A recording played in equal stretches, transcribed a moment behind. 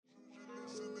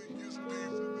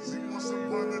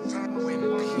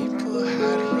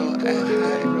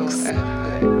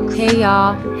Hey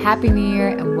y'all, Happy New Year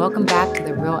and welcome back to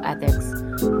The Real Ethics,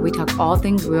 where we talk all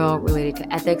things real related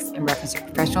to ethics in reference to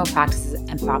professional practices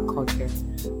and pop culture.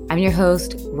 I'm your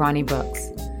host, Ronnie Brooks.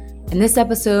 In this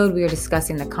episode, we are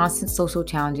discussing the constant social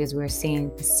challenges we are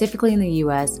seeing specifically in the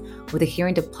U.S. with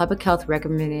adhering to public health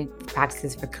recommended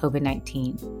practices for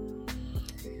COVID-19.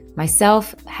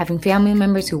 Myself, having family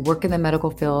members who work in the medical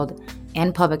field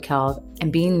and public health,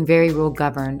 and being very rule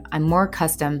governed, I'm more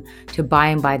accustomed to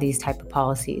abiding by these type of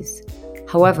policies.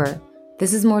 However,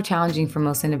 this is more challenging for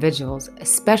most individuals,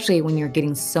 especially when you're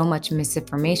getting so much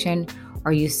misinformation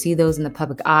or you see those in the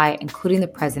public eye, including the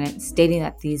president, stating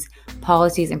that these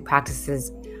policies and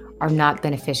practices are not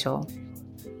beneficial.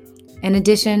 In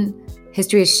addition,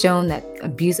 history has shown that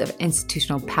abuse of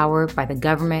institutional power by the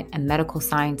government and medical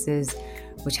sciences,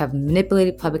 which have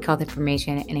manipulated public health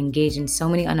information and engaged in so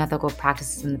many unethical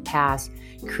practices in the past,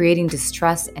 creating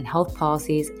distrust in health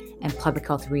policies and public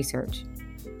health research.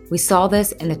 We saw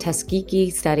this in the Tuskegee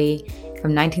study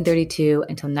from 1932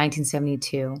 until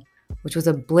 1972, which was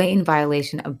a blatant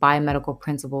violation of biomedical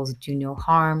principles do no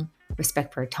harm,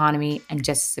 respect for autonomy, and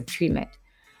justice of treatment,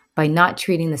 by not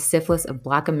treating the syphilis of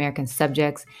Black American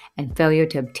subjects and failure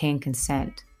to obtain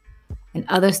consent. And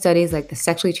other studies like the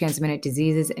sexually transmitted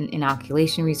diseases and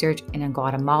inoculation research in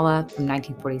Guatemala from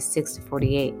 1946 to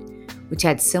 48, which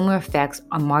had similar effects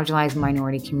on marginalized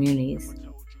minority communities.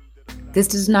 This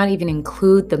does not even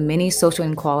include the many social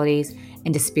inequalities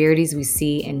and disparities we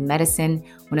see in medicine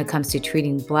when it comes to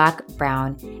treating Black,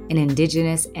 Brown, and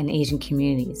Indigenous and Asian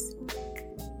communities.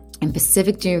 In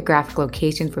specific geographic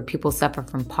locations where people suffer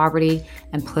from poverty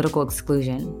and political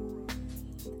exclusion.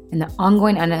 And the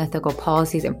ongoing unethical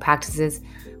policies and practices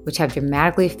which have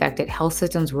dramatically affected health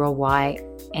systems worldwide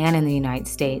and in the United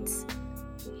States,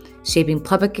 shaping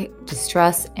public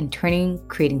distrust and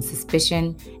creating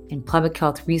suspicion in public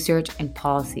health research and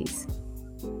policies.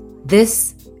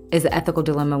 This is the ethical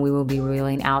dilemma we will be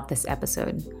reeling out this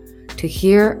episode, to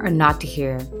hear or not to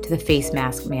hear to the face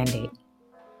mask mandate.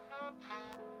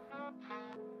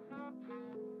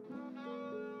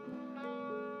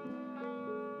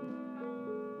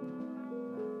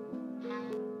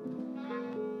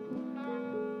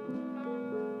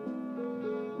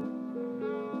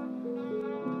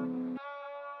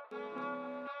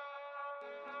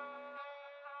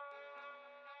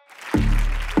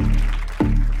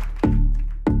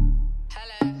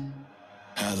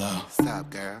 What's up,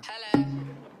 girl?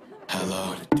 Hello.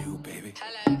 What it do, baby?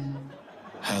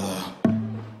 Hello.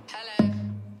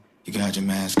 You got your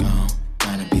mask on,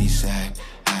 trying to be safe.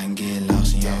 I can get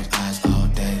lost in your eyes all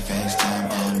day.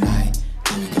 FaceTime all night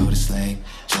till we go to sleep.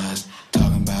 Just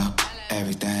talking about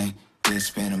everything. It's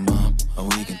been a month, a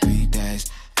week, and 3 days.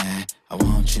 And I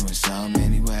want you in so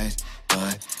many ways.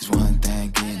 But there's one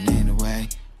thing getting in the way.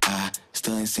 I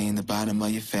still ain't seen the bottom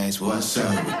of your face. What's up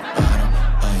with the bottom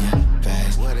of your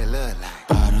face? What it look like?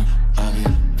 Bottom of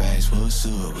your face. What's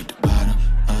up with the bottom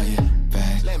of your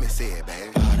face? Let me see it,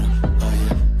 baby. Bottom of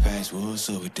your face. What's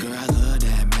up with the girl? I love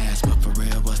that mask, but for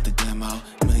real, what's the demo?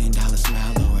 $1 million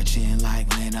smile or a chin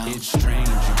like Leno? It's strange,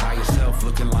 you by yourself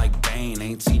looking like Bane.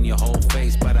 Ain't seen your whole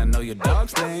face, but I know your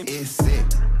dog's name. It's sick.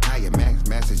 How your max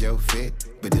matches your fit?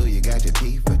 But do you got your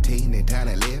teeth for teeny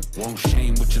tiny lip? Won't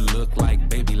shame what you look like,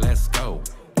 baby, let's go.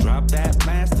 Drop that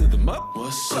mask to the muck.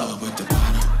 What's up with the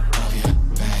bottom of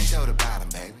your face? Show the bottom,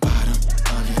 baby. Bottom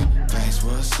of your face.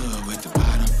 What's up with the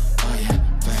bottom of your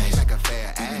face? Like a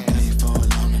fair ass. Been dating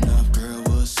for long enough, girl.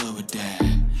 What's up with that?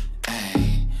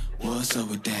 Hey, what's up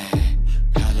with that?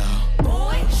 Hello.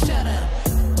 Boy, shut up.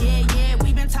 Yeah,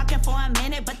 we've been talking for a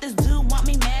minute, but this dude want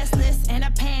me maskless in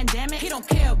a pandemic. He don't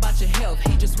care about your health,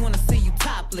 he just wanna see you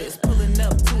topless. Pulling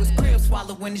up to his crib,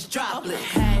 swallowing his droplet.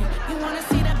 Hey, you wanna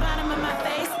see the bottom of my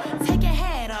face? Take your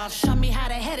head off, show me how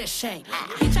the head is shaped.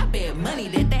 Bitch, I bet money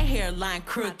that hairline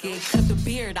crooked. Cut the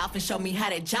beard off and show me how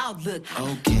that jaw look.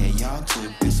 Okay, y'all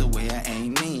took this away, I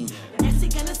ain't mean. Is he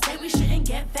gonna say we shouldn't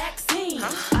get vaccines?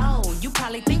 Oh, you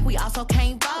probably think we also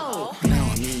can't vote. No,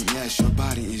 I mean, yes, your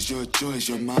body is your choice,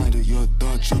 your mind or your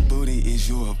thoughts, your booty is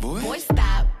your voice. Boy,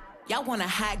 stop. Y'all want a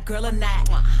hot girl or not?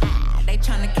 They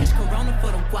tryna catch corona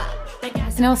for the wop.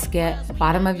 SNL skit,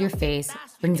 Bottom of Your Face,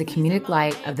 brings a comedic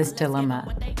light of this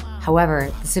dilemma.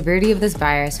 However, the severity of this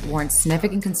virus warrants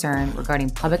significant concern regarding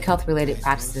public health-related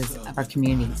practices of our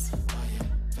communities.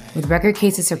 With record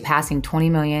cases surpassing 20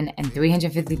 million and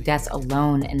 350 deaths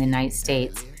alone in the United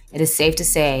States, it is safe to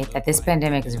say that this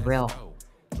pandemic is real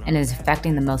and is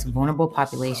affecting the most vulnerable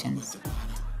populations.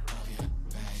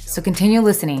 So continue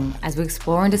listening as we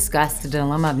explore and discuss the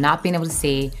dilemma of not being able to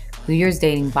see who you're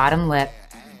dating bottom lip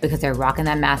because they're rocking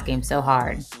that mask game so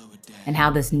hard. and how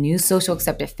this new social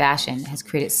accepted fashion has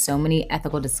created so many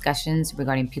ethical discussions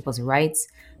regarding people's rights,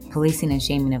 policing and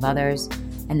shaming of others,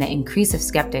 and the increase of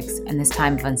skeptics in this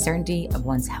time of uncertainty of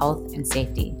one's health and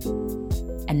safety.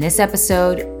 In this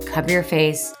episode, cover your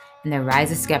face in the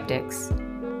rise of skeptics,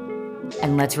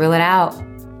 and let's reel it out.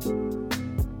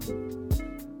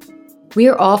 We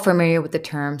are all familiar with the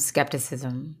term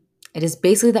skepticism. It is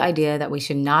basically the idea that we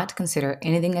should not consider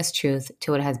anything as truth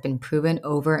till it has been proven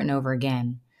over and over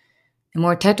again. In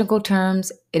more technical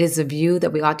terms, it is the view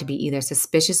that we ought to be either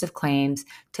suspicious of claims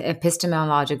to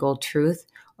epistemological truth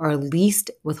or at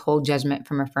least withhold judgment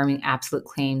from affirming absolute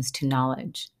claims to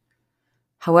knowledge.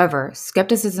 However,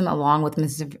 skepticism along with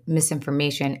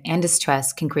misinformation and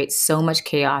distrust can create so much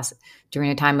chaos during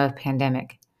a time of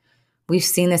pandemic. We've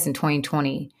seen this in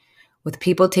 2020, with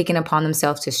people taking upon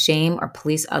themselves to shame or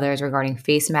police others regarding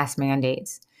face mask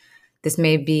mandates. This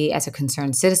may be as a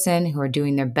concerned citizen who are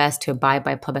doing their best to abide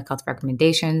by public health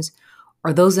recommendations,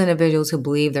 or those individuals who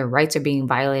believe their rights are being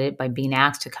violated by being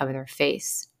asked to cover their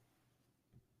face.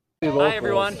 Hi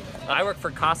everyone, I work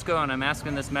for Costco and I'm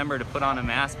asking this member to put on a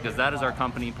mask because that is our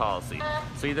company policy.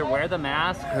 So either wear the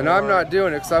mask and I'm not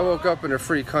doing it because I woke up in a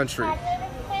free country.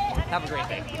 Have a great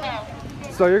day.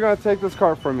 So you're going to take this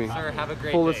cart from me? Sir, have a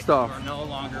great full day. Of stuff. You are no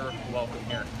longer welcome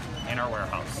here in our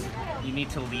warehouse. You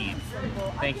need to leave.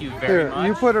 Thank you very much.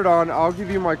 You put it on, I'll give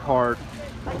you my card.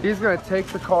 He's going to take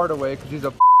the card away because he's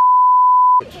a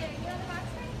bitch.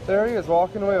 There he is,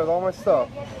 walking away with all my stuff.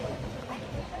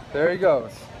 There he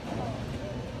goes.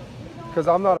 Because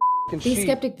I'm not a These sheep.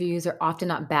 skeptic views are often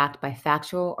not backed by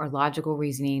factual or logical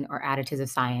reasoning or additives of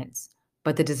science,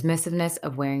 but the dismissiveness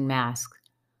of wearing masks,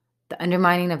 the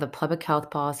undermining of the public health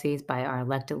policies by our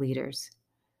elected leaders,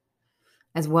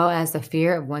 as well as the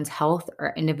fear of one's health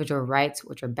or individual rights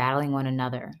which are battling one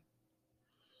another.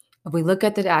 If we look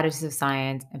at the additives of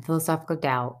science and philosophical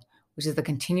doubt, which is the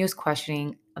continuous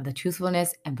questioning of the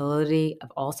truthfulness and validity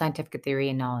of all scientific theory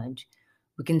and knowledge,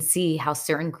 we can see how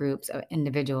certain groups of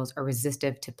individuals are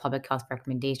resistive to public health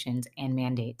recommendations and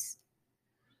mandates.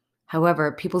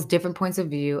 However, people's different points of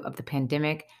view of the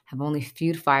pandemic have only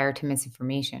fueled fire to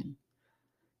misinformation.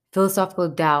 Philosophical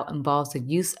doubt involves the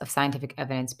use of scientific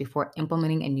evidence before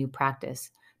implementing a new practice,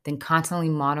 then constantly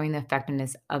monitoring the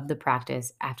effectiveness of the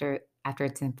practice after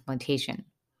its implementation.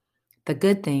 The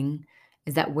good thing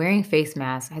is that wearing face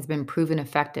masks has been proven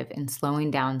effective in slowing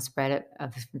down spread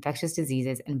of infectious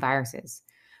diseases and viruses,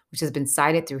 which has been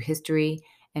cited through history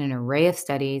and an array of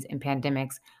studies in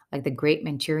pandemics like the Great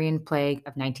Manchurian Plague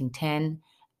of 1910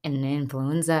 and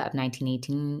influenza of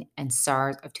 1918 and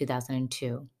SARS of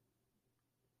 2002.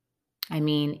 I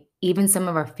mean, even some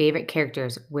of our favorite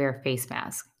characters wear face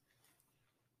masks.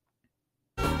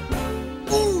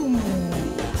 Ooh,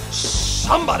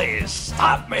 somebody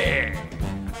stop me!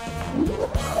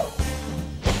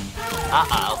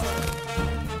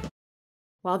 Uh-oh.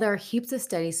 While there are heaps of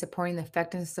studies supporting the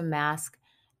effectiveness of masks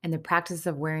and the practice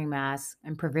of wearing masks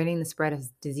and preventing the spread of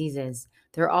diseases,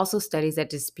 there are also studies that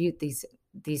dispute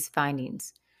these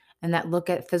findings and that look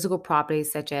at physical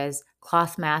properties such as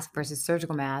cloth masks versus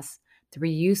surgical masks, the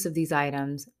reuse of these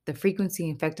items, the frequency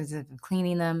and effectiveness of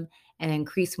cleaning them, and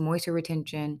increased moisture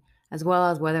retention, as well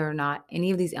as whether or not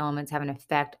any of these elements have an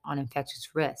effect on infectious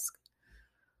risk.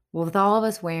 Well, with all of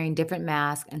us wearing different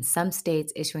masks and some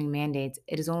states issuing mandates,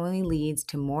 it only leads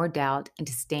to more doubt and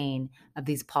disdain of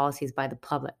these policies by the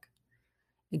public.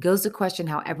 It goes to question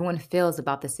how everyone feels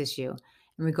about this issue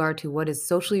in regard to what is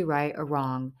socially right or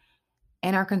wrong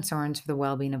and our concerns for the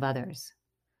well-being of others,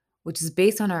 which is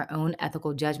based on our own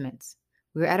ethical judgments.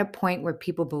 We are at a point where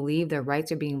people believe their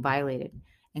rights are being violated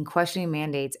and questioning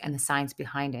mandates and the science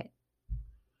behind it.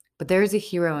 But there is a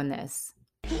hero in this.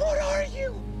 What are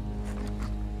you?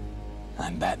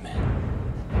 I'm Batman.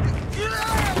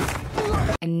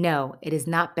 And no, it is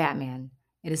not Batman.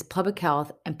 It is public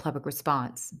health and public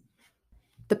response.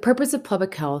 The purpose of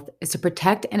public health is to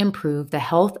protect and improve the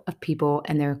health of people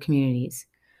and their communities,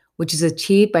 which is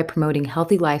achieved by promoting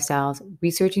healthy lifestyles,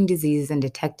 researching diseases and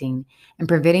detecting, and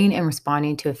preventing and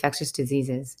responding to infectious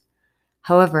diseases.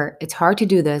 However, it's hard to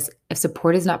do this if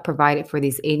support is not provided for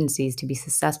these agencies to be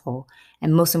successful,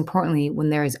 and most importantly,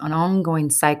 when there is an ongoing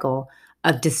cycle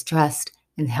of distrust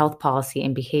in health policy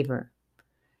and behavior.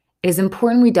 It is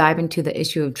important we dive into the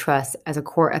issue of trust as a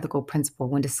core ethical principle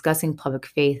when discussing public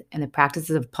faith and the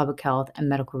practices of public health and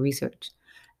medical research,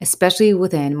 especially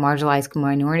within marginalized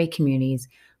minority communities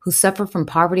who suffer from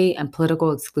poverty and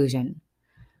political exclusion,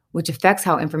 which affects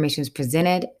how information is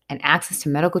presented and access to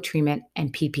medical treatment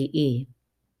and PPE.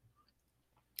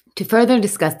 To further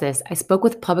discuss this, I spoke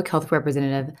with Public Health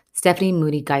Representative Stephanie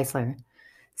Moody-Geissler.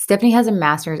 Stephanie has a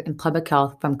master's in public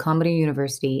health from Columbia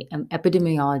University in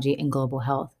epidemiology and global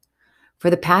health. For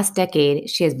the past decade,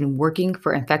 she has been working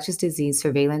for infectious disease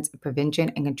surveillance,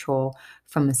 prevention, and control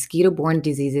from mosquito-borne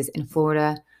diseases in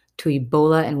Florida to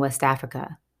Ebola in West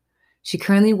Africa. She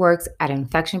currently works at an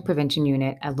infection prevention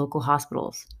unit at local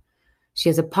hospitals. She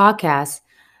has a podcast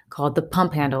called The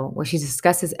Pump Handle, where she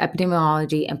discusses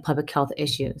epidemiology and public health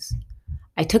issues.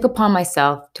 I took upon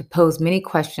myself to pose many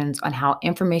questions on how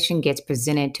information gets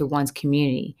presented to one's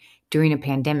community during a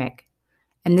pandemic.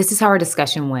 And this is how our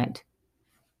discussion went.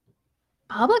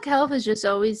 Public health has just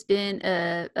always been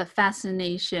a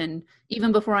fascination,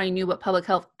 even before I knew what public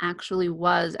health actually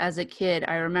was as a kid.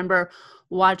 I remember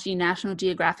watching National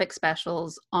Geographic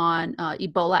specials on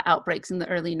Ebola outbreaks in the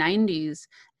early 90s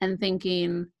and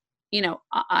thinking,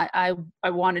 I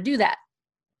want to do that.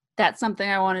 That's something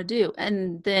I want to do.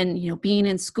 And then, being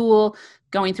in school,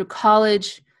 going through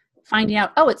college, finding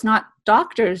out, it's not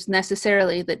doctors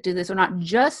necessarily that do this, or not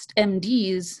just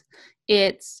MDs.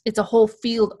 It's a whole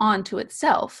field onto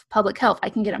itself. Public health, I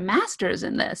can get a master's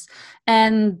in this.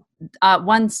 And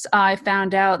once I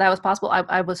found out that was possible,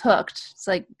 I was hooked. It's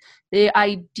like the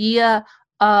idea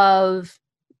of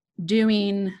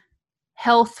doing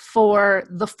health for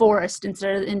the forest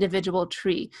instead of the individual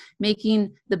tree,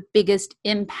 making the biggest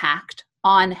impact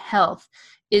on health,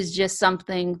 is just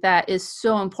something that is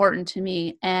so important to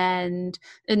me and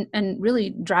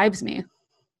really drives me.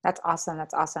 That's awesome.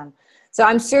 That's awesome. So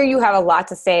I'm sure you have a lot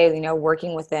to say,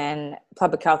 working within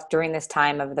public health during this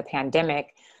time of the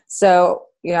pandemic. So,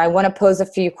 I want to pose a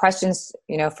few questions,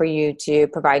 for you to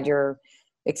provide your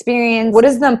experience. What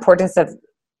is the importance of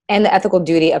and the ethical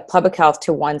duty of public health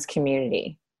to one's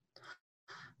community?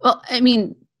 Well,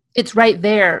 it's right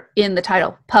there in the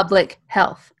title, public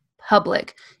health.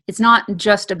 Public. It's not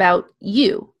just about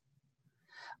you.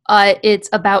 It's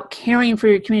about caring for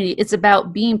your community. It's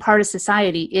about being part of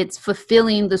society. It's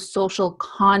fulfilling the social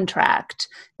contract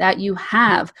that you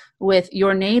have with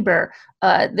your neighbor,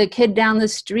 the kid down the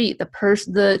street,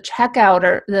 the checkout,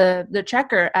 or the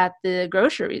checker at the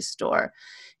grocery store.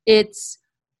 It's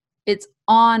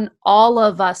on all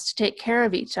of us to take care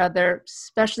of each other,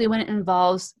 especially when it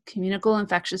involves communicable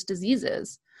infectious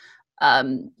diseases.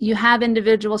 You have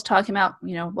individuals talking about,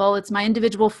 it's my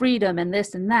individual freedom and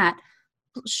this and that.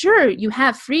 Sure, you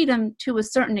have freedom to a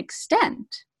certain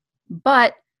extent,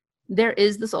 but there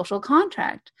is the social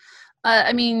contract.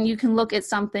 You can look at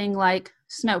something like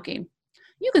smoking.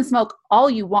 You can smoke all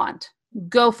you want.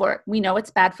 Go for it. We know it's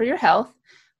bad for your health.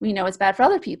 We know it's bad for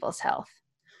other people's health.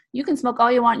 You can smoke all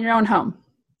you want in your own home,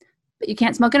 but you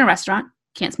can't smoke in a restaurant.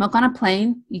 You can't smoke on a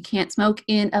plane. You can't smoke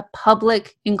in a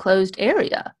public enclosed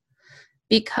area,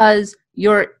 because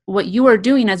what you are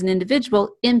doing as an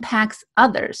individual impacts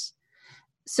others.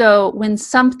 So when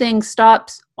something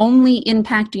stops only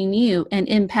impacting you and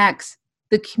impacts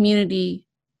the community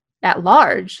at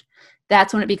large,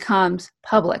 that's when it becomes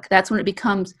public. That's when it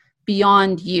becomes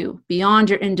beyond you, beyond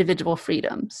your individual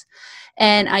freedoms.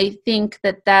 And I think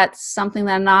that that's something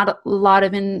that not a lot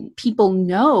of people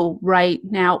know right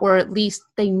now, or at least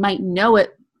they might know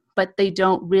it, but they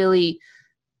don't really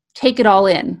take it all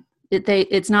in.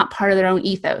 It's not part of their own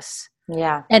ethos.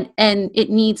 Yeah. And it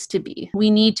needs to be. We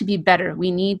need to be better.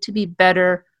 We need to be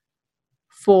better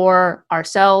for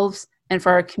ourselves and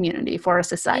for our community, for our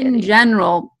society. In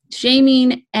general,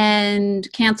 shaming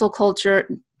and cancel culture,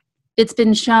 it's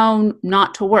been shown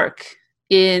not to work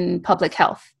in public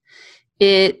health.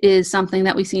 It is something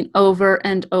that we've seen over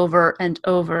and over and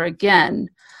over again.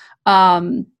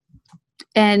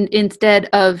 And instead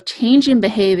of changing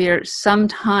behavior,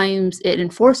 sometimes it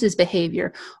enforces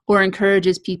behavior or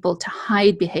encourages people to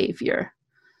hide behavior.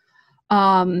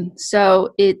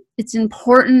 So it's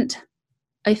important,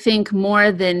 I think,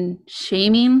 more than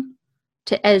shaming,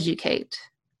 to educate.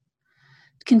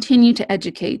 Continue to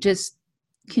educate. Just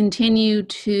continue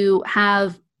to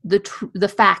have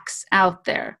the facts out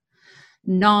there.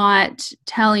 Not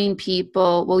telling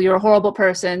people, well, you're a horrible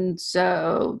person,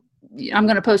 so I'm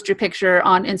going to post your picture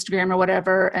on Instagram or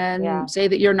whatever and say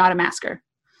that you're not a masker.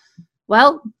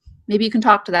 Well, maybe you can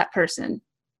talk to that person.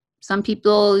 Some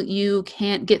people you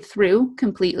can't get through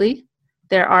completely.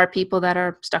 There are people that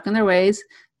are stuck in their ways,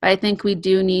 but I think we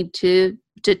do need to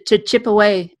chip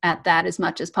away at that as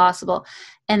much as possible.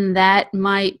 And that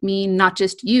might mean not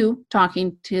just you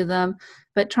talking to them,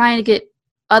 but trying to get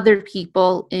other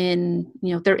people in,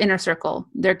 their inner circle,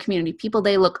 their community, people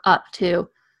they look up to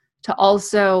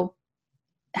also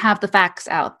have the facts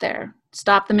out there,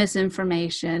 stop the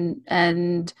misinformation,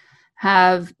 and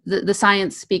have the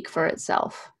science speak for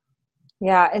itself.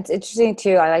 Yeah, it's interesting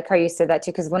too. I like how you said that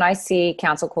too, because when I see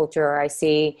cancel culture, or I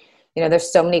see,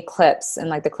 there's so many clips, and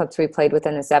like the clips we played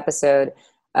within this episode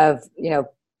of,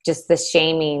 just the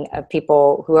shaming of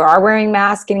people who are wearing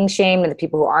masks getting shamed, and the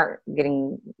people who aren't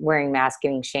wearing masks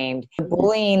getting shamed. The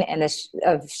bullying and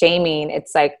of shaming,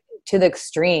 it's like to the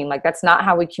extreme. Like, that's not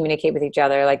how we communicate with each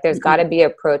other. Like, there's got to be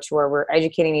an approach where we're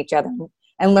educating each other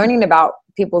and learning about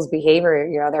people's behavior,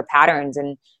 their patterns.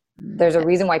 And there's a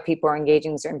reason why people are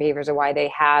engaging in certain behaviors, or why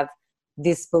they have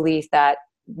this belief that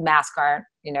masks aren't,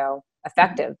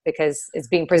 effective, because it's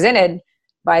being presented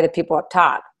by the people up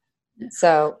top.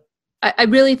 So I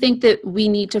really think that we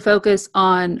need to focus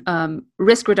on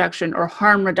risk reduction or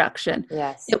harm reduction.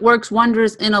 Yes. It works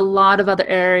wonders in a lot of other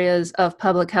areas of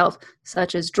public health,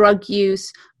 such as drug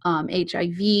use,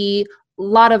 HIV, a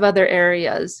lot of other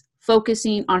areas.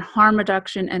 Focusing on harm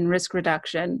reduction and risk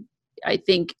reduction, I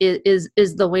think, is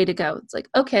the way to go. It's like,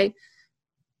 okay,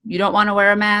 you don't want to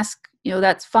wear a mask,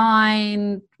 that's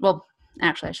fine. Well,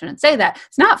 actually, I shouldn't say that.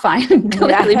 It's not fine.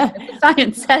 Clearly,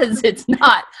 science says it's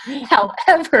not.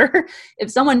 However, if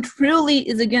someone truly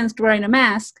is against wearing a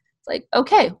mask, it's like,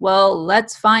 okay, well,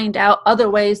 let's find out other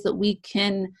ways that we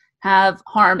can have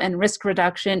harm and risk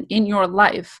reduction in your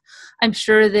life. I'm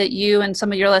sure that you and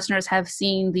some of your listeners have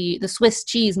seen the Swiss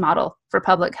cheese model for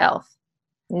public health.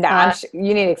 No,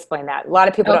 you need to explain that. A lot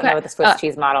of people don't know what the Swiss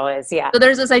cheese model is. Yeah. So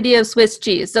there's this idea of Swiss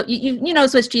cheese. So you know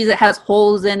Swiss cheese, it has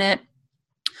holes in it.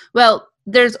 Well,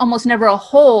 there's almost never a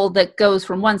hole that goes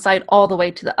from one side all the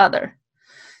way to the other.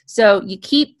 So you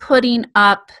keep putting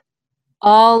up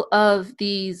all of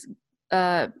these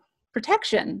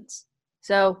protections.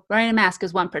 So wearing a mask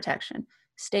is one protection.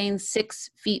 Staying 6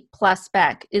 feet plus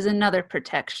back is another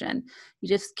protection. You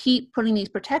just keep putting these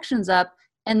protections up,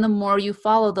 and the more you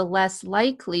follow, the less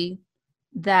likely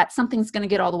that something's going to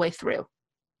get all the way through.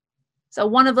 So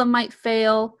one of them might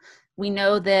fail. We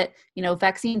know that,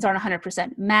 vaccines aren't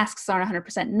 100%, masks aren't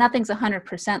 100%, nothing's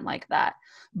 100% like that.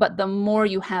 But the more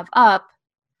you have up,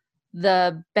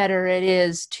 the better it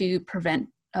is to prevent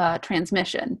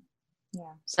transmission.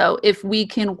 Yeah. So if we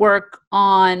can work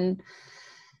on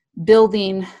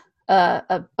building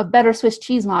a better Swiss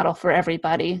cheese model for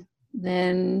everybody,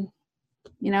 then,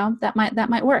 that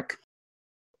might work.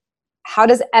 How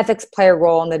does ethics play a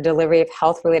role in the delivery of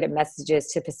health-related messages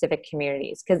to specific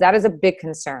communities? Because that is a big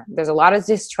concern. There's a lot of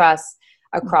distrust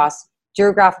across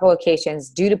geographical locations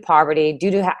due to poverty,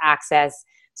 due to access.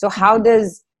 So how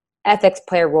does ethics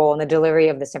play a role in the delivery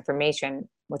of this information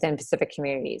within specific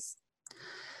communities?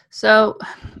 So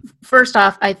first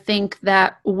off, I think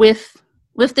that with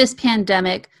this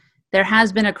pandemic, there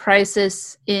has been a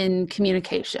crisis in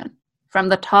communication from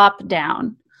the top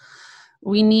down.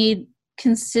 We need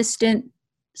consistent,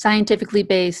 scientifically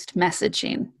based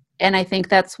messaging. And I think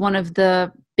that's one of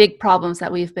the big problems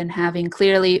that we've been having,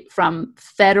 clearly from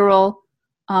federal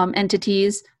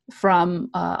entities, from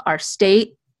our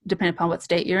state, depending upon what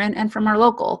state you're in, and from our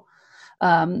local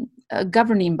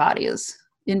governing bodies,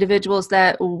 individuals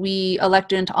that we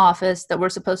elected into office that we're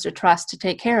supposed to trust to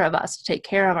take care of us, to take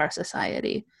care of our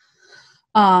society.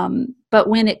 But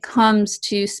when it comes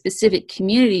to specific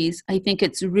communities, I think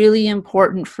it's really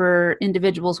important for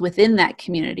individuals within that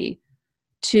community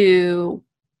to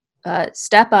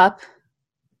step up,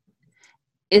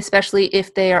 especially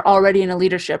if they are already in a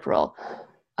leadership role.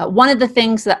 One of the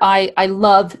things that I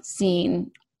love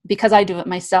seeing, because I do it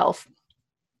myself,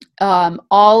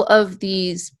 all of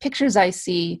these pictures I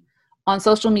see on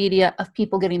social media of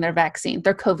people getting their vaccine,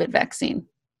 their COVID vaccine.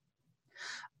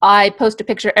 I post a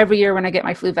picture every year when I get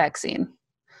my flu vaccine.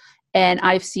 And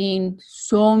I've seen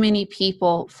so many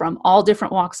people from all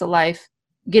different walks of life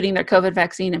getting their COVID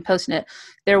vaccine and posting it.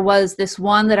 There was this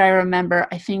one that I remember,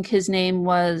 I think his name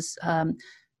was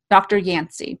Dr.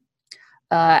 Yancey,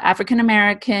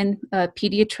 African-American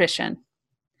pediatrician.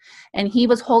 And he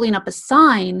was holding up a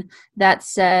sign that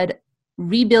said,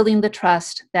 "Rebuilding the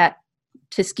trust that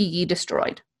Tuskegee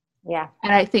destroyed." Yeah.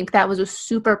 And I think that was a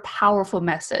super powerful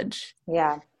message.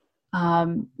 Yeah.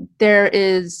 There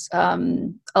is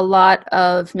a lot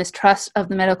of mistrust of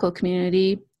the medical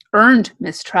community, earned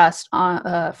mistrust from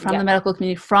the medical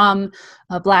community, from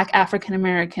Black African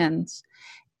Americans.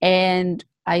 And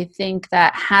I think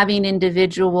that having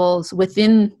individuals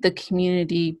within the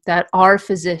community that are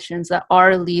physicians, that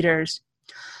are leaders,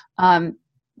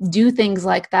 do things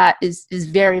like that is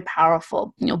very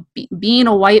powerful. Being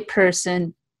a white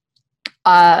person,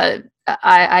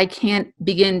 I can't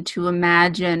begin to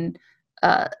imagine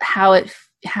how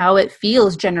it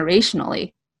feels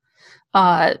generationally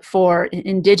for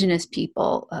Indigenous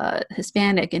people,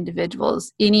 Hispanic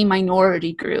individuals, any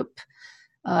minority group,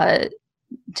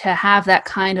 to have that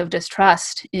kind of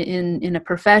distrust in a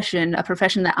profession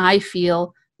that I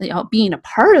feel, being a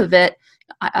part of it,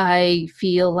 I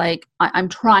feel like I'm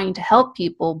trying to help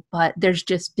people, but there's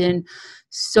just been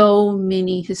so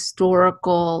many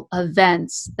historical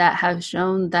events that have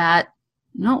shown that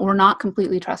no, we're not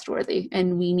completely trustworthy,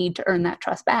 and we need to earn that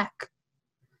trust back.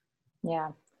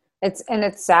 Yeah. It's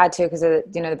sad too, because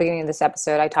the beginning of this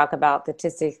episode, I talk about the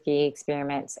Tuskegee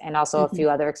experiments and also a few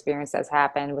other experiments that's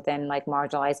happened within like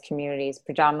marginalized communities,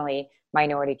 predominantly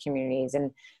minority communities.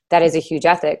 And that is a huge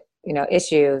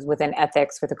issues within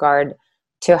ethics with regard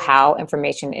to how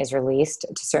information is released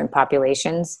to certain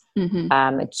populations.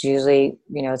 It's usually,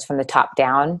 it's from the top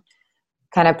down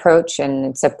kind of approach, and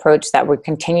it's an approach that we're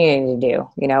continuing to do.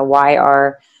 Why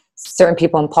are certain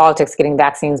people in politics getting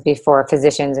vaccines before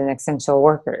physicians and essential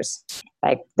workers,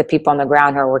 like the people on the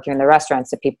ground who are working in the restaurants,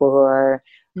 the people who are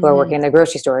working in the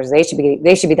grocery stores? They should be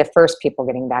the first people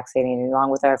getting vaccinated,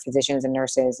 along with our physicians and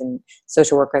nurses and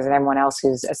social workers and everyone else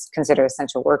who's considered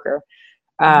essential worker.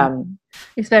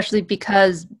 Especially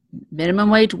because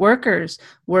minimum wage workers,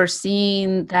 we're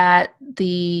seeing that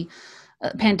the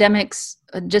pandemic's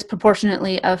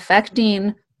disproportionately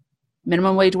affecting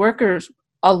minimum wage workers,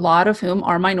 a lot of whom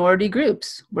are minority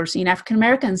groups. We're seeing African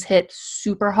Americans hit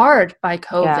super hard by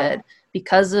COVID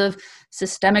because of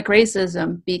systemic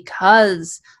racism,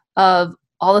 because of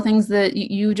all the things that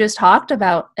you just talked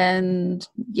about. And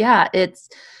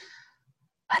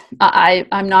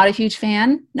I'm not a huge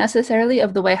fan necessarily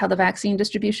of the way how the vaccine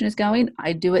distribution is going.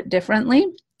 I do it differently.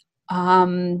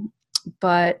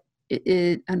 But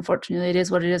it unfortunately, it is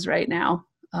what it is right now.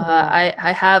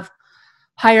 I have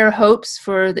higher hopes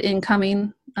for the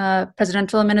incoming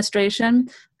presidential administration.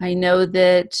 I know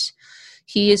that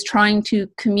he is trying to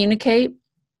communicate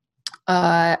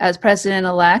as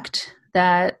president-elect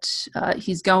that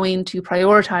he's going to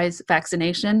prioritize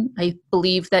vaccination. I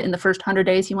believe that in the first 100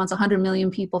 days, he wants 100 million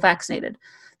people vaccinated.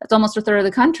 That's almost a third of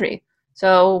the country.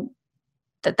 So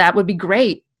that would be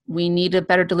great. We need a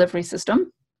better delivery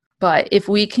system. But if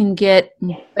we can get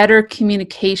better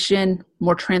communication,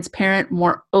 more transparent,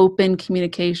 more open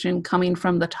communication coming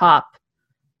from the top,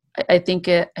 I think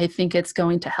it's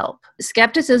going to help.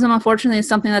 Skepticism, unfortunately, is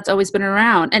something that's always been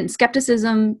around. And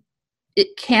skepticism,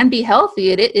 it can be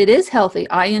healthy. It is healthy.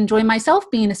 I enjoy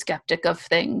myself being a skeptic of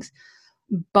things.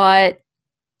 But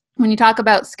when you talk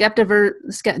about skepticism,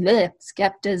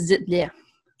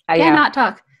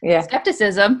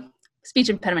 speech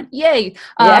impediment, yay.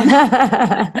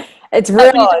 It's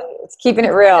real. It's keeping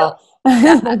it real.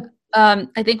 I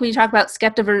think when you talk about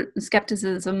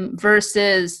skepticism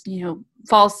versus,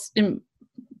 false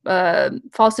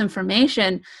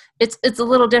information, it's a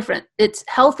little different. It's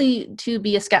healthy to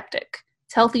be a skeptic.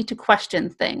 It's healthy to question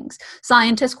things.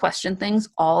 Scientists question things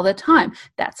all the time.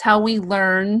 That's how we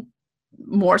learn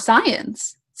more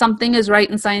science. Something is right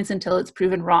in science until it's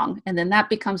proven wrong, and then that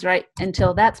becomes right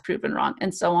until that's proven wrong,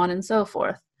 and so on and so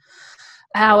forth.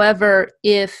 However,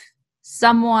 if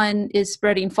someone is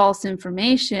spreading false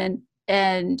information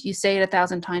and you say it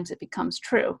 1,000 times, it becomes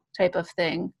true type of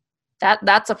thing,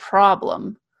 that's a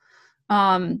problem.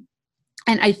 And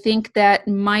I think that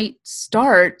might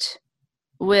start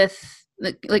with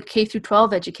like K through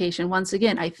 12 education. Once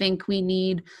again, I think we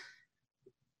need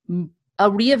a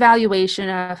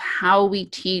reevaluation of how we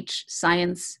teach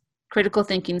science, critical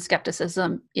thinking,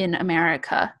 skepticism in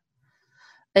America.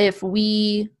 If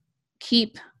we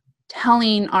keep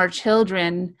telling our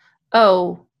children,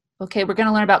 oh, okay, we're going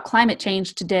to learn about climate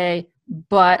change today,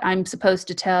 but I'm supposed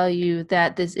to tell you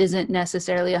that this isn't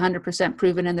necessarily 100%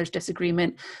 proven and there's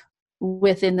disagreement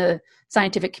within the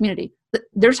scientific community.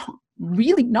 There's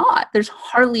really not. There's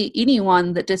hardly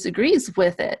anyone that disagrees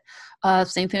with it.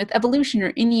 Same thing with evolution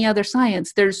or any other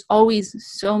science. There's always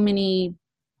so many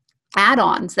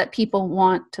add-ons that people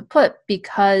want to put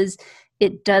because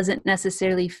it doesn't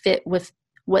necessarily fit with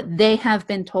what they have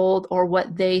been told or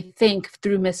what they think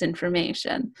through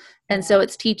misinformation. And so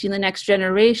it's teaching the next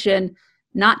generation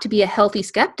not to be a healthy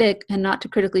skeptic and not to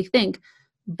critically think,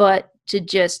 but to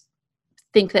just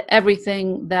think that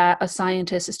everything that a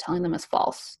scientist is telling them is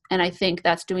false. And I think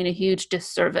that's doing a huge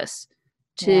disservice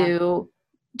to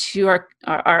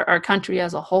our country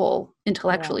as a whole,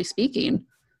 intellectually speaking.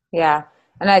 Yeah.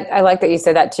 And I like that you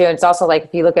said that too. And it's also like,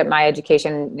 if you look at my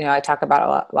education, I talk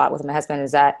about a lot with my husband,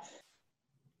 is that,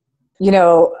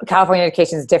 California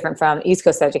education is different from East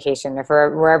Coast education or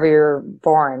for wherever you're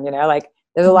born, like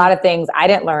there's a lot of things I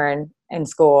didn't learn in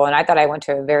school. And I thought I went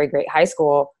to a very great high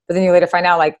school, but then you later find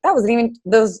out like that wasn't even,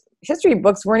 those history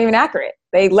books weren't even accurate.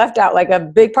 They left out like a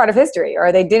big part of history,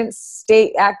 or they didn't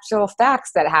state actual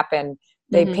facts that happened.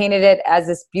 They painted it as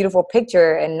this beautiful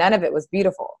picture and none of it was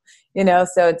beautiful,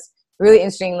 so it's really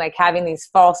interesting, like having these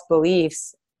false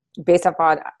beliefs based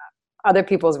upon other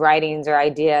people's writings or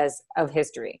ideas of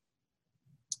history.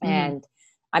 Mm-hmm. And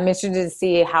I'm interested to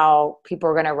see how people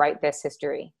are going to write this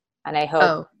history. And I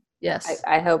hope, yes,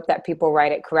 I hope that people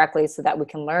write it correctly so that we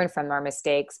can learn from our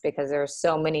mistakes, because there are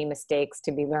so many mistakes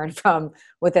to be learned from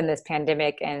within this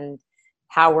pandemic, and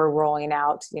how we're rolling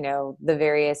out, the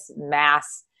various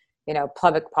mass,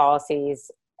 public policies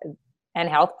and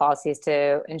health policies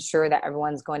to ensure that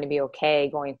everyone's going to be okay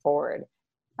going forward.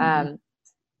 Mm-hmm.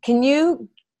 Can you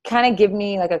kind of give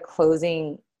me like a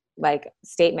closing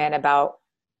statement about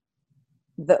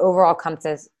the overall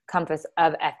compass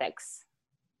of ethics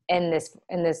in this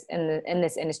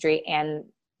industry, and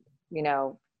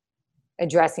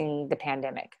addressing the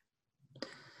pandemic?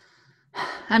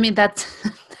 I mean, that's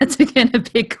again a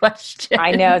big question.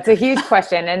 I know, it's a huge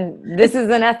question, and this is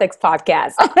an ethics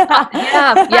podcast.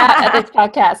 yeah, ethics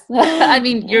podcast. I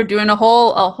mean, you're doing a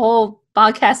whole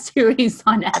podcast series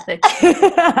on ethics.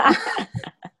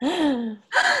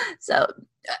 So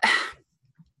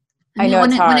I know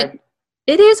it's hard.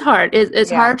 It is hard.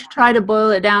 It's hard to try to boil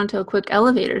it down to a quick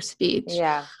elevator speech.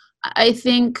 Yeah. I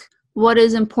think what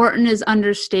is important is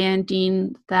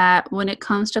understanding that when it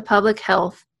comes to public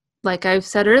health, like I've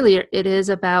said earlier, it is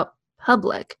about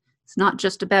public. It's not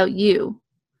just about you.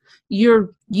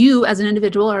 You as an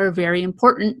individual are very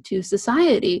important to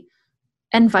society,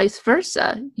 and vice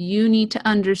versa. You need to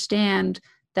understand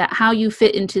that how you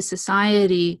fit into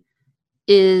society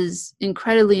is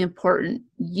incredibly important.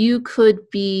 You could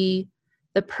be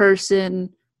the person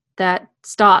that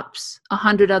stops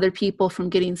 100 other people from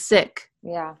getting sick.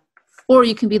 Yeah. Or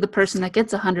you can be the person that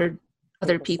gets 100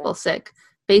 other people sick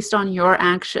based on your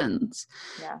actions.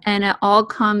 Yeah. And it all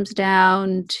comes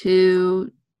down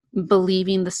to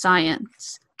believing the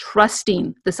science,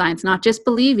 trusting the science, not just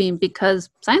believing, because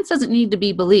science doesn't need to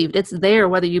be believed. It's there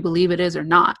whether you believe it is or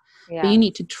not. Yeah. But you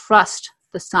need to trust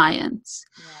the science.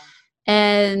 Yeah.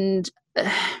 And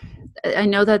I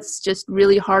know that's just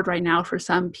really hard right now for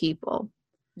some people.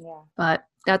 Yeah. But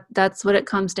that's what it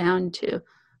comes down to.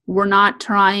 We're not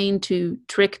trying to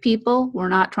trick people. We're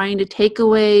not trying to take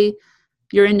away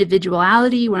your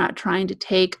individuality. We're not trying to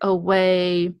take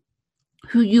away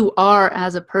who you are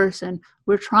as a person.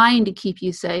 We're trying to keep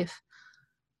you safe.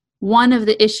 One of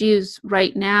the issues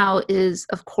right now is,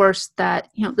 of course, that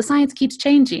the science keeps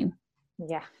changing.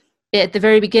 Yeah. At the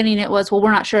very beginning, it was, well,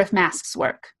 we're not sure if masks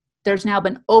work. There's now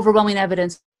been overwhelming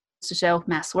evidence to show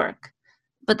masks work.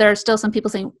 But there are still some people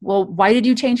saying, well, why did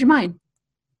you change your mind?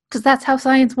 Because that's how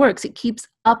science works. It keeps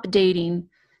updating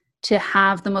to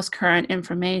have the most current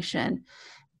information.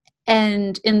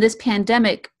 And in this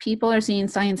pandemic, people are seeing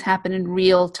science happen in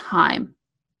real time.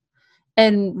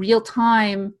 And real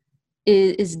time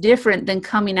is different than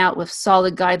coming out with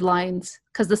solid guidelines,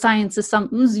 because the science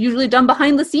is usually done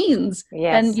behind the scenes.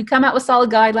 Yes. And you come out with solid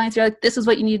guidelines, you're like, this is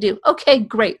what you need to do. Okay,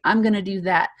 great, I'm going to do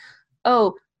that.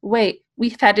 Oh, wait,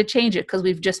 we've had to change it because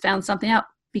we've just found something out,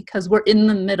 because we're in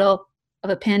the middle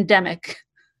of a pandemic.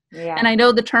 Yeah. And I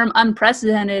know the term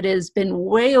unprecedented has been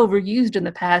way overused in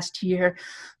the past year,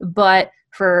 but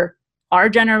for our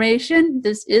generation,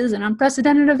 this is an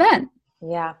unprecedented event.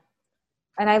 Yeah.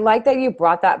 And I like that you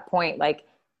brought that point. Like,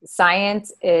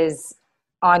 science is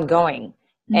ongoing,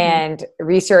 and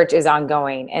research is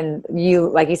ongoing. And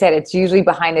like you said, it's usually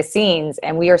behind the scenes,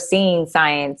 and we are seeing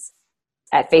science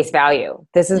at face value.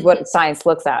 This is what science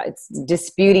looks at. It's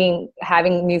disputing,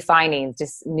 having new findings,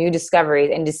 just new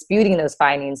discoveries, and disputing those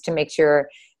findings to make sure,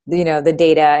 the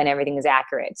data and everything is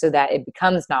accurate, so that it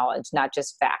becomes knowledge, not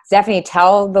just facts. Stephanie,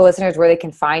 tell the listeners where they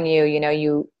can find you.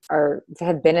 You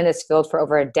have been in this field for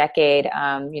over a decade,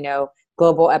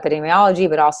 global epidemiology,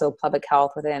 but also public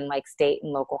health within state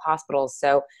and local hospitals.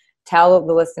 So tell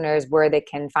the listeners where they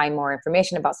can find more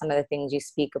information about some of the things you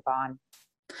speak upon.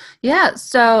 Yeah.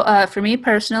 So for me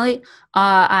personally,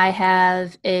 I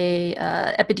have a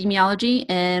epidemiology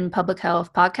and public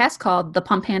health podcast called the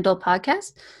Pump Handle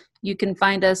Podcast. You can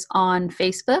find us on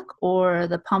Facebook or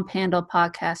the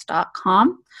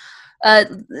pumphandlepodcast.com.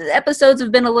 Episodes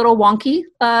have been a little wonky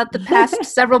the past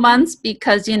several months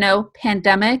because,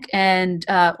 pandemic and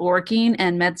working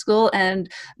and med school and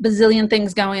bazillion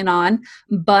things going on.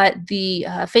 But the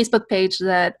Facebook page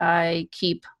that I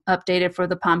keep updated for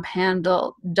the Pump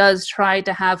Handle does try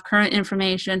to have current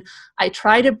information. I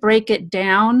try to break it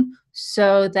down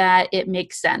so that it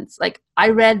makes sense. I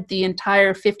read the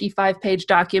entire 55-page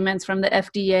documents from the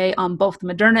FDA on both the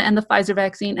Moderna and the Pfizer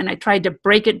vaccine, and I tried to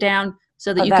break it down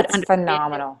so that you could understand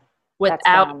phenomenal. it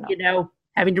without,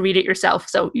 having to read it yourself.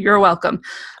 So you're welcome.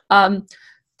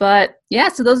 But yeah,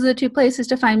 so those are the two places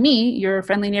to find me, your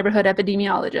friendly neighborhood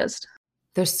epidemiologist.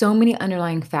 There's so many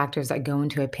underlying factors that go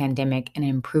into a pandemic and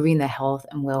improving the health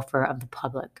and welfare of the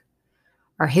public.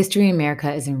 Our history in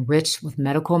America is enriched with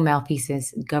medical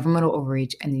malfeasance, governmental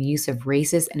overreach, and the use of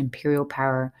racist and imperial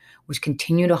power, which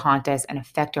continue to haunt us and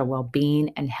affect our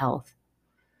well-being and health.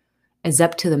 It's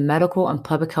up to the medical and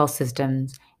public health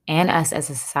systems and us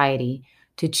as a society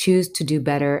to choose to do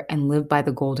better and live by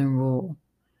the golden rule,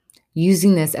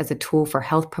 using this as a tool for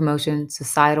health promotion,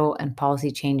 societal and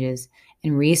policy changes,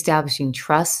 and reestablishing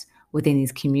trust within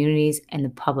these communities and the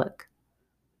public.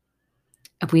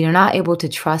 If we are not able to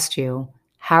trust you,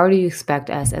 how do you expect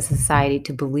us as a society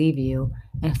to believe you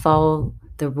and follow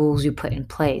the rules you put in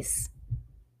place?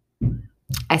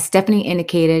 As Stephanie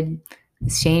indicated, the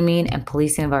shaming and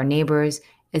policing of our neighbors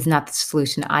is not the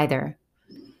solution either.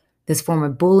 This form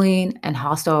of bullying and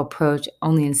hostile approach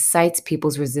only incites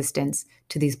people's resistance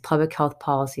to these public health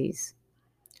policies.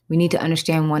 We need to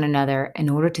understand one another in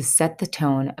order to set the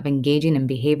tone of engaging in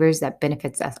behaviors that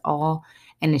benefits us all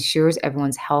and ensures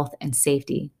everyone's health and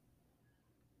safety.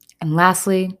 And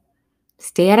lastly,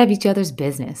 stay out of each other's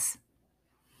business.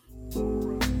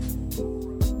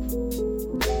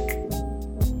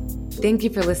 Thank you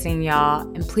for listening, y'all,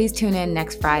 and please tune in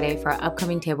next Friday for our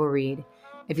upcoming table read.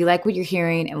 If you like what you're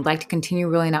hearing and would like to continue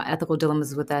ruling out ethical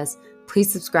dilemmas with us,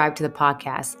 please subscribe to the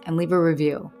podcast and leave a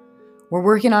review. We're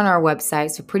working on our website,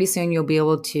 so pretty soon you'll be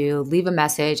able to leave a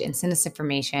message and send us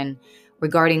information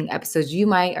regarding episodes you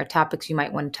might or topics you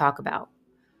might want to talk about.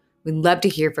 We'd love to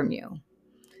hear from you.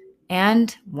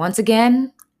 And once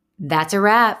again, that's a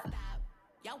wrap.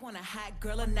 Y'all want a hot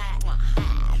girl or not?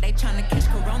 They tryna catch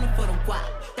corona for the wop.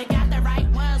 They got the right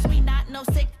ones, we not no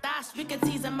sick thoughts. We can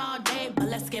tease them all day, but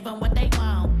let's give them what they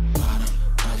want. Bottom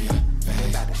of your face.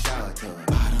 About to show it to 'em.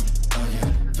 Bottom of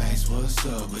your face. What's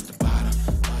up with the bottom?